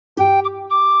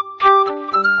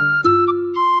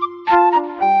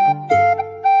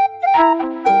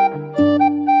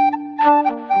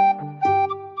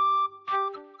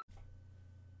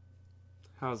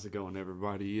How's it going,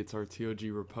 everybody? It's R.T.O.G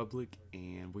Republic,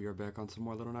 and we are back on some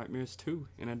more Little Nightmares 2.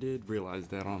 And I did realize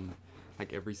that on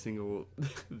like every single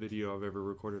video I've ever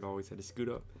recorded, I always had to scoot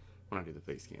up when I do the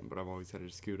face cam, but I've always had to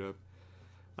scoot up.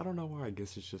 I don't know why. I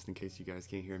guess it's just in case you guys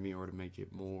can't hear me, or to make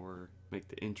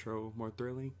the intro more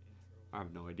thrilling. I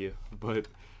have no idea, but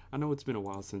I know it's been a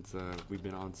while since we've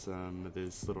been on some of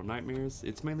this Little Nightmares.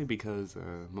 It's mainly because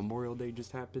Memorial Day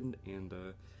just happened, and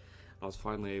I was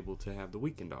finally able to have the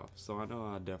weekend off, so I know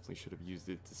I definitely should have used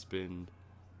it to spend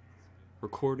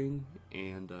recording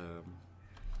and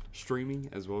streaming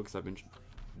as well, because I've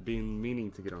been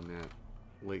meaning to get on that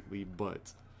lately,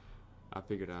 but I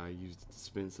figured I used it to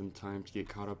spend some time to get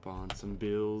caught up on some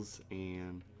bills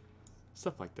and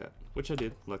stuff like that, which I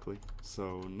did, luckily.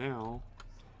 So now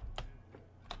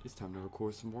it's time to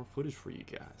record some more footage for you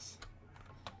guys.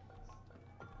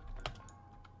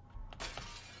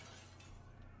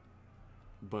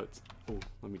 But, oh,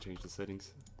 let me change the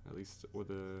settings, at least, or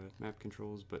the map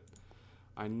controls. But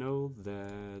I know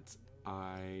that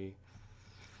I'm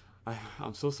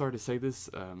so sorry to say this,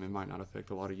 it might not affect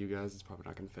a lot of you guys, it's probably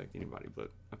not going to affect anybody, but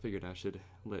I figured I should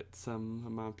let some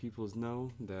of my peoples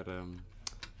know that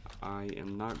I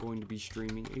am not going to be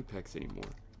streaming Apex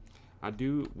anymore.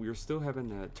 We're still having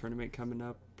that tournament coming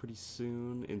up pretty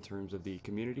soon in terms of the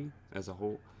community as a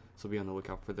whole, so be on the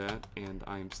lookout for that, and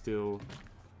I'm still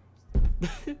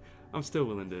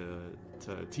willing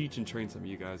to teach and train some of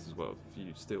you guys as well. If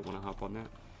you still want to hop on that,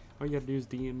 all you gotta do is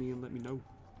DM me and let me know.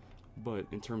 But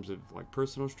in terms of like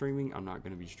personal streaming, I'm not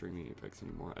going to be streaming Apex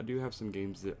anymore. I do have some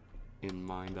games in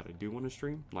mind that I do want to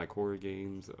stream, like horror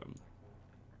games,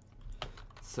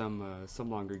 some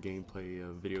longer gameplay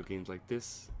of video games like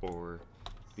this, or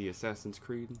the Assassin's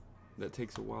Creed that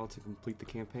takes a while to complete the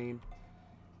campaign.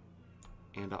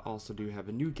 And I also do have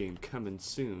a new game coming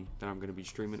soon that I'm going to be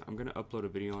streaming. I'm going to upload a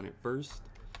video on it first,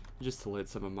 just to let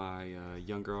some of my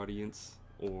younger audience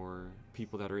or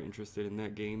people that are interested in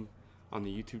that game on the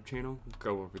YouTube channel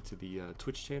go over to the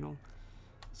Twitch channel,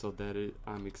 so that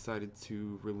I'm excited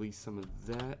to release some of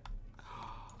that.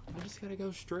 I just gotta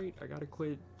go straight. I gotta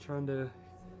quit trying to,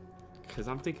 because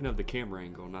I'm thinking of the camera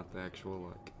angle, not the actual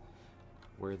like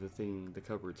where the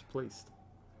cupboard's placed.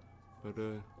 But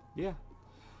yeah.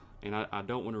 And I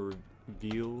don't want to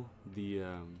reveal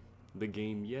the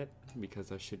game yet,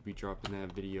 because I should be dropping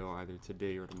that video either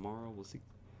today or tomorrow. We'll see.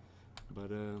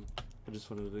 But I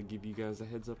just wanted to give you guys a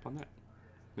heads up on that.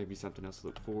 Maybe something else to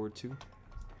look forward to.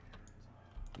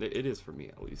 It is for me,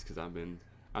 at least, because I've been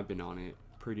on it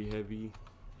pretty heavy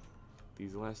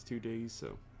these last 2 days.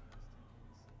 So,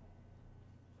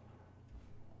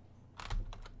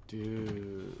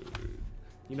 dude,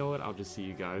 you know what? I'll just see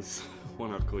you guys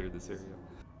when I've cleared this area.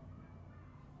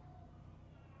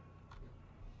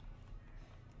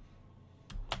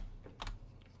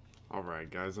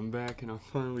 Alright guys, I'm back, and I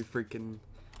finally freaking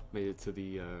made it to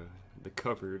the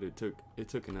cupboard. It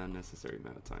took an unnecessary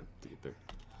amount of time to get there.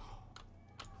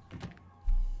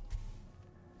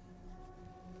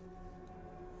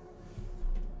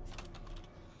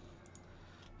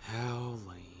 How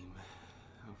lame.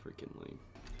 How freaking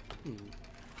lame.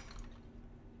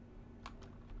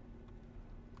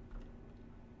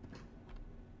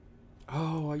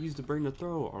 Oh, I used to bring the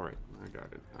throw. Alright, I got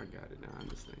it now, I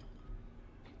understand.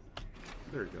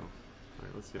 There we go.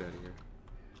 Alright, let's get out of here.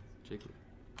 Jacob.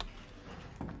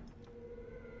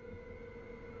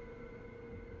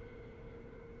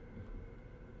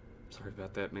 Sorry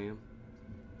about that, ma'am.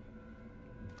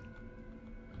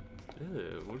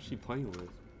 Ew, what is she playing with?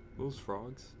 Those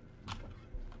frogs?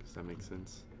 Guess that makes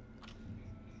sense.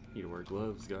 You need to wear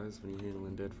gloves, guys, when you're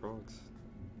handling dead frogs.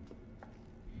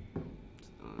 It's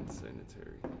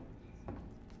unsanitary.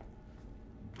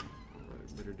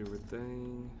 Alright, better do her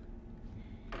thing.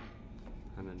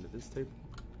 And under this table.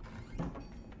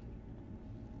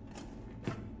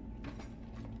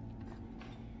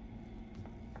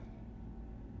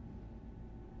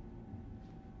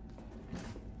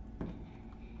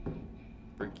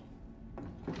 Breaky.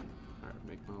 Alright,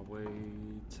 make my way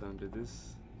to under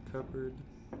this cupboard.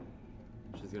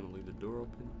 She's gonna leave the door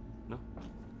open. No.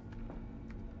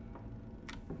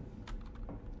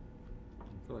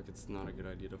 I feel like it's not a good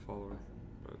idea to follow her,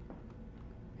 but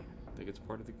I think it's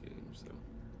part of the game, so.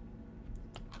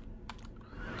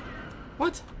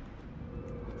 What?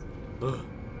 Ugh.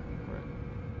 Alright.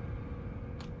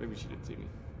 Maybe she didn't see me.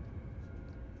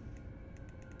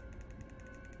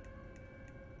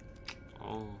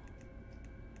 Oh.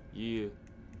 Yeah.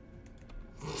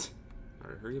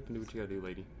 Alright, hurry up and do what you gotta do,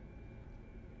 lady.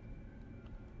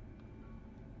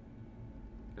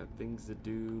 Got things to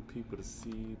do, people to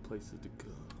see, places to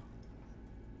go.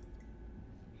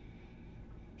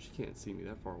 She She can't see me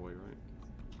that far away, right?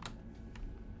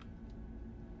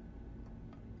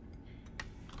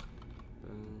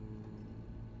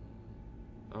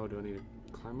 Oh, do I need to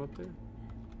climb up there?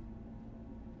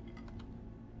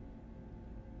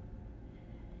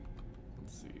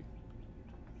 Let's see.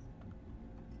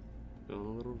 Feeling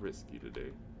a little risky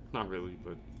today. Not really,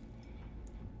 but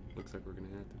looks like we're gonna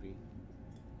have to be.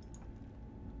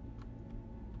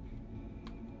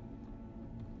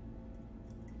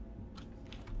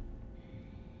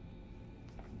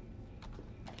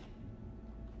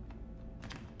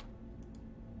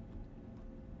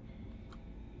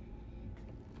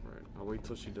 Alright, I'll wait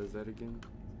till she does that again.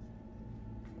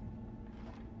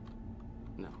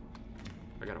 No.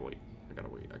 I gotta wait. I gotta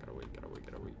wait. I gotta wait. Gotta wait.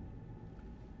 Gotta wait.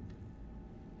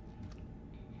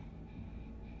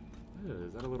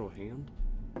 Is that a little hand?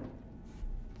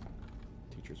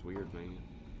 Teacher's weird, man.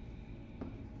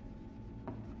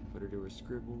 Let her do her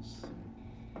scribbles.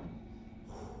 I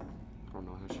don't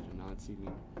know how she did not see me.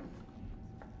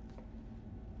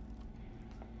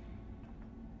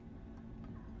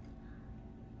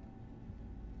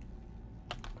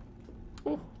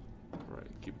 Oh! Alright,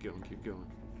 keep going, keep going.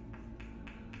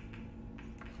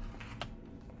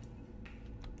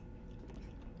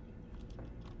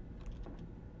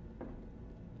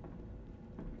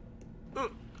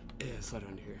 Yeah, slide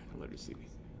under here. I'll let her see me.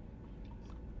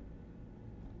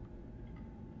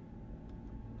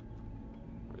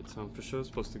 Alright, so I'm for sure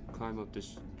supposed to climb up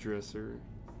this dresser.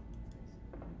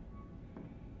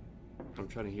 I'm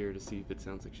trying to hear her to see if it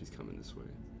sounds like she's coming this way.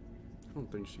 I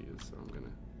don't think she is, so I'm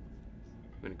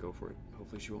gonna go for it.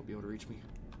 Hopefully she won't be able to reach me.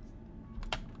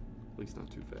 At least not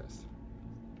too fast.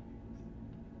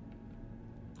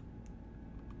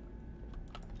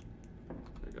 There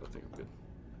we go, I think I'm good.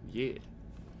 Yeah.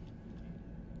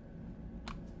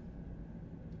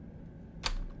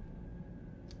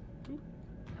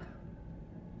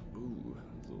 Ooh,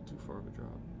 that's a little too far of a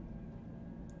drop.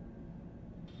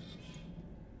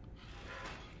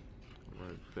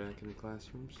 Right back in the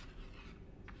classrooms.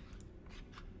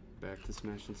 Back to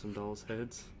smashing some dolls'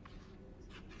 heads.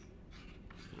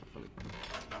 It's kind of funny.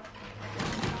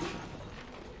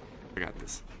 I got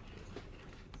this.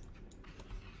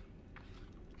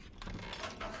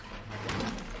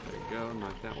 There you go,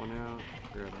 knock that one out.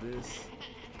 Grab this.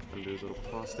 Undo his little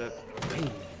paw step.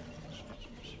 Bam!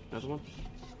 Another one.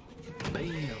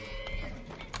 Bam!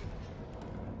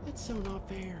 That's so not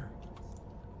fair.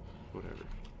 Whatever.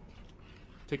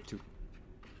 Take two.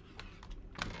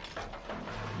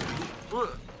 There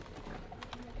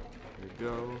you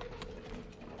go.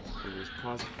 And just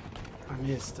pause. I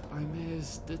missed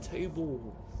the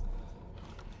table.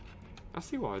 I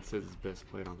see why it says it's best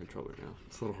played on controller now.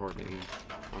 It's a little hard to aim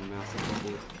on mouse and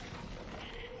keyboard.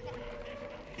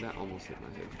 That almost hit my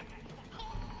head.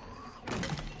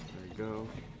 There you go.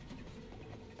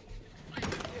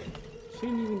 She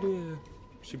didn't even do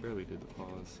a... She barely did the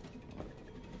pause.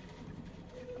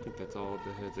 I think that's all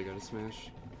the heads I gotta smash.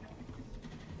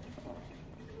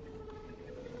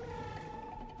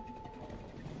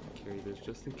 Carry this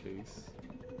just in case.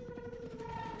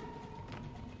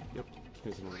 Yep,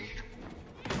 here's another one.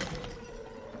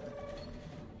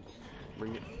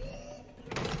 Bring it.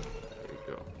 There you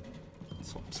go.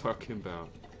 That's what I'm talking about.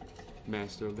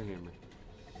 Master of the hammer.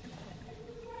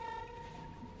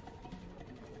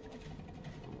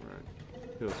 Alright.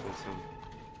 Who else wants some?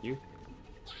 You?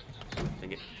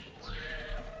 Dang it.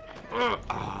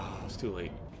 Ah, it's too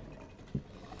late.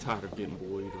 Tired of getting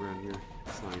bullied around here.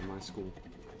 It's not even my school.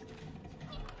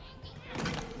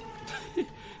 There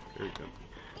we go.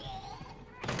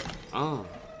 Ah,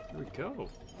 there we go.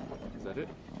 Is that it?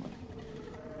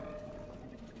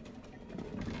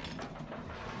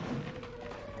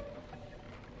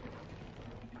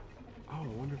 Oh, I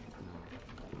wonder if... No.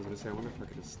 I was gonna say, I wonder if I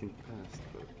could just sneak past,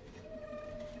 but...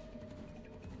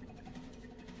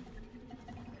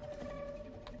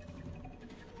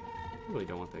 I really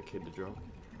don't want that kid to drop.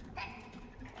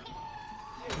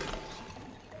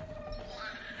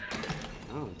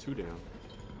 Oh, two down.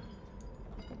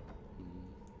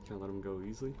 Can I let him go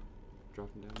easily?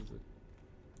 Drop him down easily?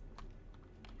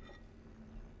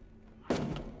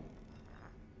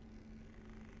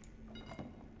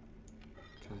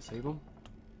 Can I save him?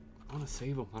 I want to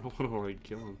save him. I don't want to already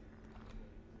kill him.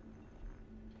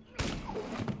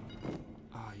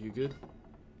 Ah, you good?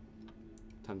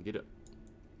 Time to get up.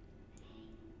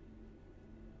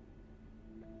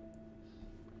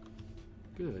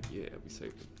 Good, yeah, we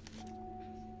saved him.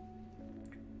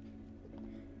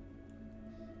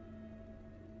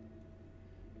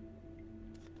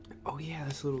 Oh yeah,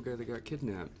 this little guy that got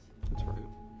kidnapped. That's right.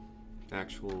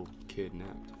 Actual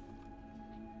kidnapped.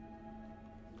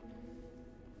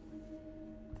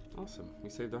 Awesome. We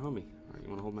saved our homie. Alright, you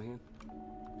wanna hold my hand?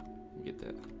 Let me get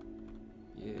that.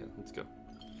 Yeah, let's go.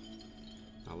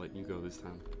 I'll let you go this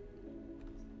time.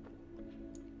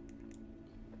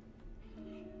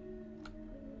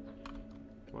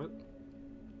 What?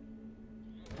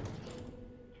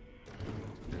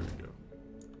 There we go.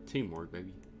 Teamwork,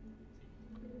 baby.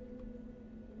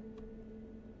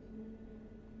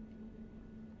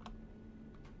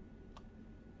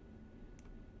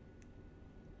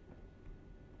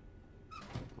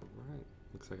 Alright.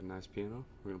 Looks like a nice piano.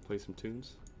 We're gonna play some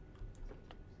tunes.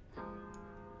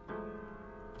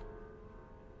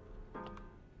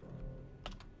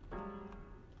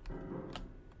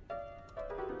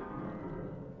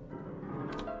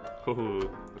 Oh,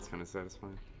 that's kind of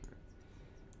satisfying.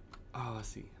 Oh, I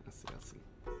see.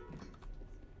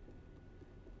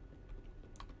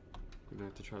 We're gonna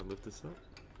have to try to lift this up.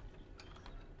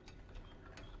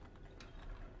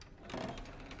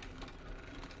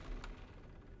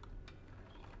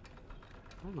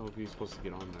 I don't know if he's supposed to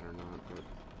get on that or not, but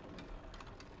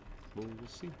we'll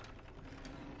see.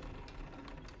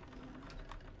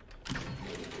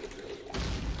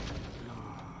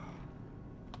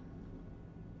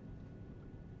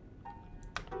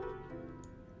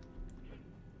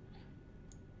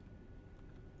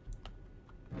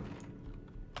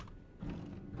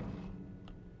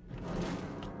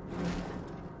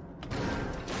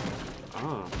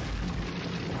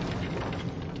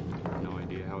 No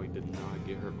idea how he did not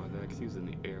get hurt by that, because he was in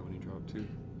the air when he dropped too.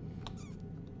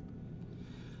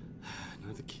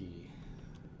 Another key.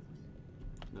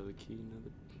 Another key,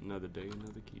 another day,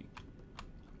 another key.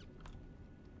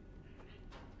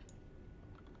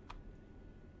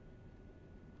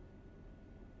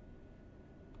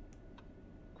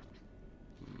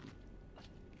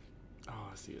 Oh,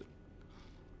 I see it.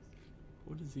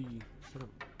 What is he?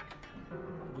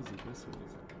 What is he messing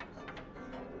with?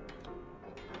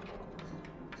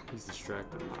 He's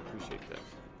distracted. I appreciate that.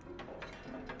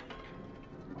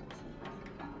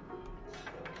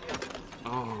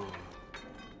 Oh,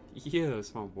 yeah,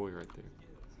 that's my boy right there.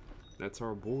 That's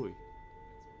our boy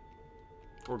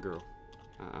or girl.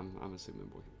 I'm assuming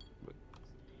boy, but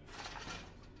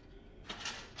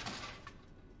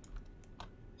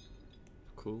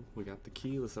cool. We got the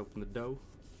key. Let's open the door.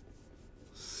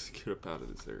 Let's get up out of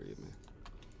this area, man.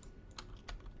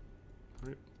 All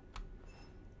right.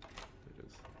 There it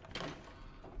is.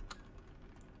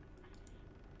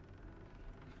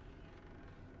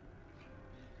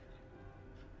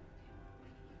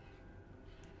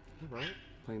 All right.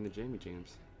 Playing the Jamie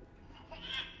Jams.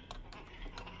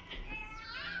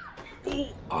 Oh,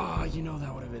 ah, you know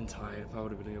that would have been tight if I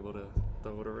would have been able to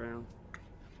throw it around.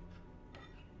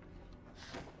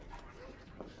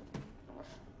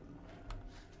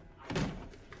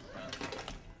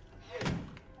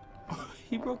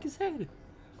 He broke his head.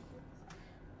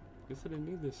 Guess I didn't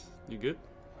need this. You good?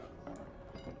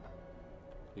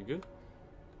 You good?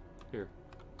 Here.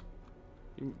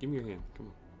 Give me your hand. Come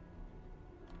on.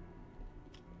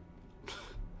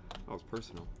 That was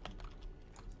personal.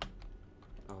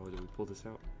 Oh, did we pull this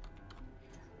out?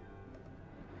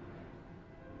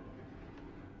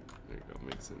 There you go.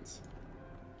 Makes sense.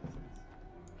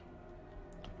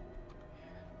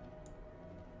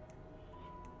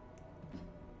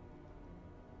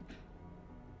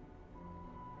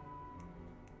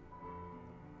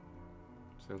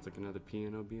 Sounds like another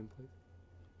piano being played.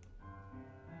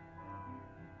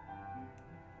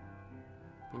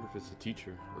 Wonder if it's a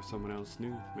teacher or someone else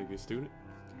new. Maybe a student.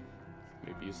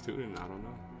 Maybe a student. I don't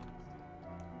know.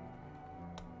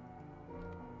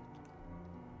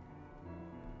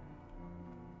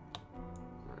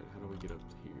 All right, how do we get up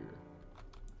here?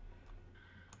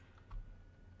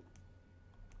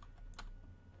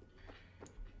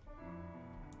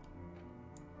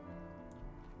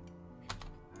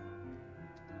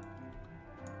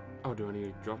 Oh, do I need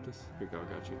to drop this? Here you go, I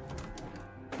got you.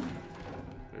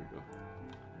 There you go.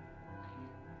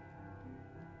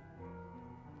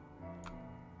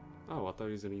 Oh, I thought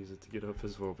he was gonna use it to get up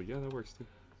as well, but yeah, that works too.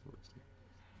 That works too.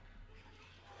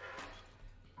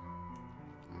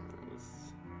 Alright,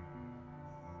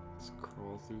 let's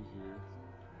crawl through here.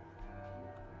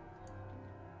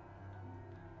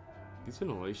 These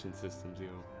ventilation systems,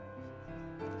 yo.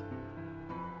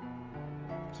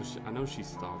 So I know she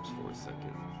stops for a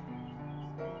second.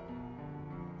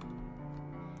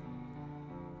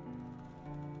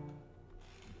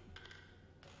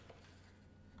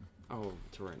 Oh,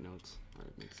 to write notes.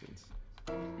 Alright, makes sense.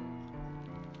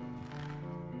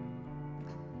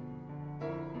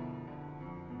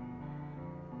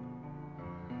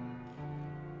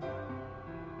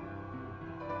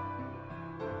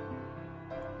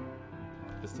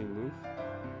 interesting move.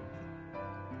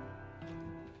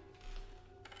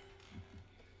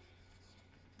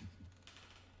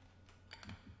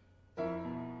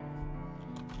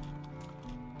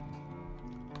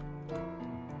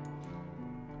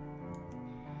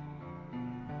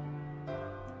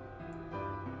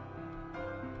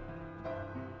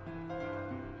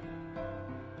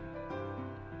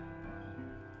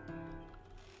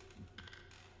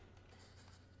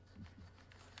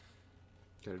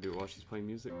 Gotta do it while she's playing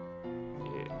music.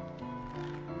 Yeah.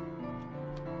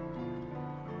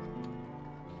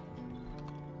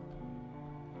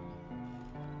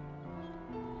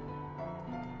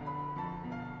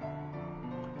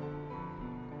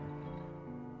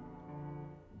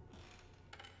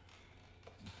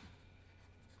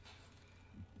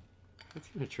 That's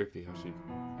kind of trippy how she...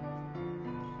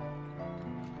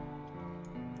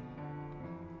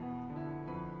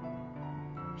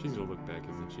 She's gonna look back,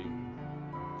 isn't she?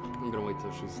 I'm gonna wait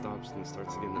till she stops and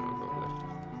starts again, then I'll go over there.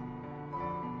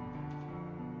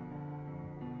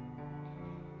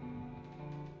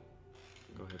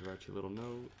 Go ahead, write your little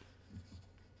note.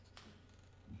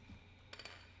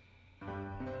 I'm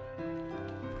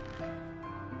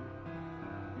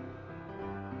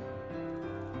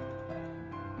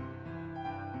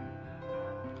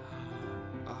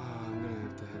gonna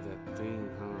have to have that thing,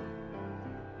 huh?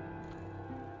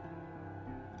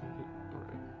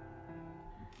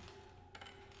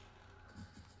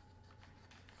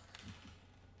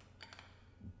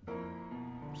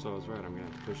 So I was right, I'm gonna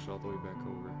have to push it all the way back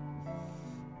over.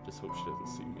 Just hope she doesn't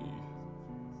see me.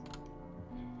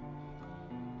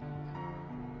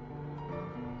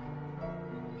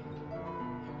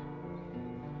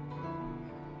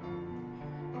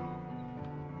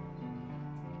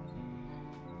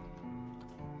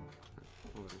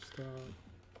 Let her stop.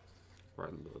 Write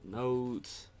a little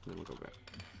notes, then we'll go back.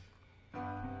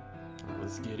 Alright,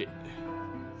 let's get it.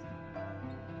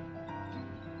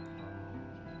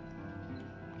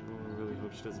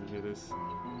 Hope she doesn't hear this.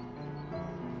 Alright,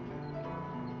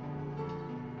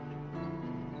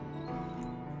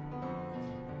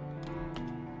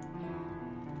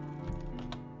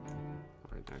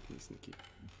 now I can be sneaky.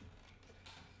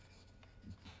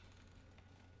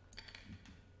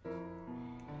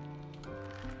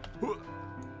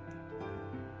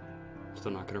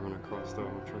 Still not gonna run across though, I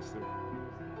don't trust her.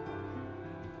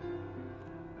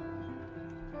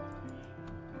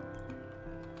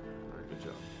 Alright, good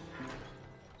job.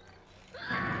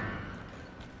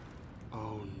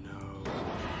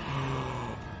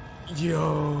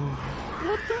 Yo,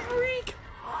 what the freak?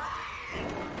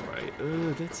 Right,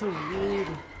 that's so weird.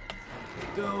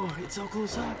 Go, it's so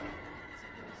close up.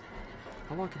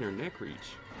 How long can her neck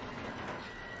reach?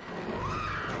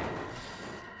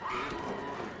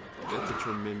 That's a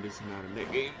tremendous amount of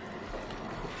neck game.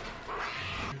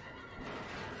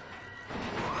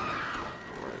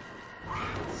 Alright,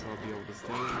 so I'll be able to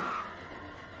stand.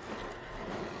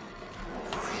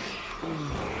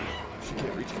 She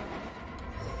can't reach it.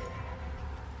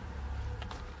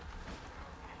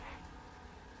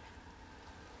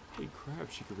 Holy crap,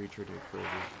 she could reach her neck further.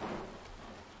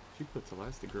 She puts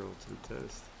Elastigirl to the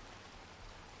test.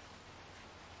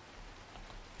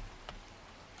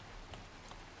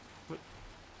 What?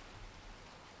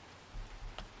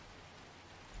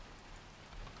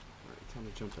 Alright, time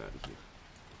to jump out of here.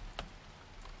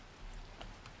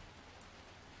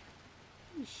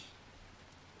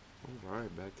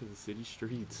 Alright, back to the city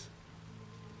streets.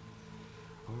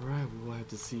 Alright, we'll have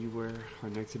to see where our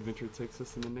next adventure takes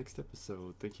us in the next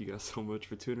episode. Thank you guys so much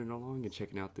for tuning along and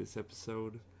checking out this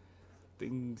episode.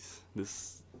 This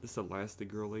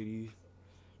Elastigirl lady,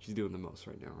 she's doing the most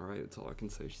right now, alright? That's all I can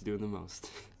say, she's doing the most.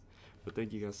 But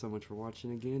thank you guys so much for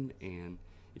watching again, and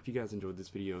if you guys enjoyed this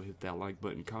video, hit that like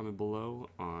button, comment below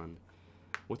on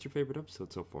what's your favorite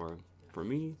episode so far. For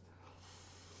me,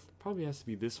 probably has to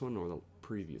be this one or the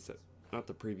previous, not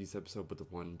the previous episode, but the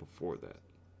one before that.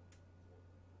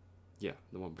 Yeah,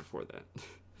 the one before that.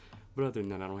 But other than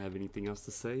that, I don't have anything else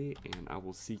to say, and I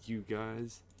will see you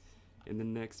guys in the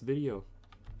next video.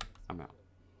 I'm out.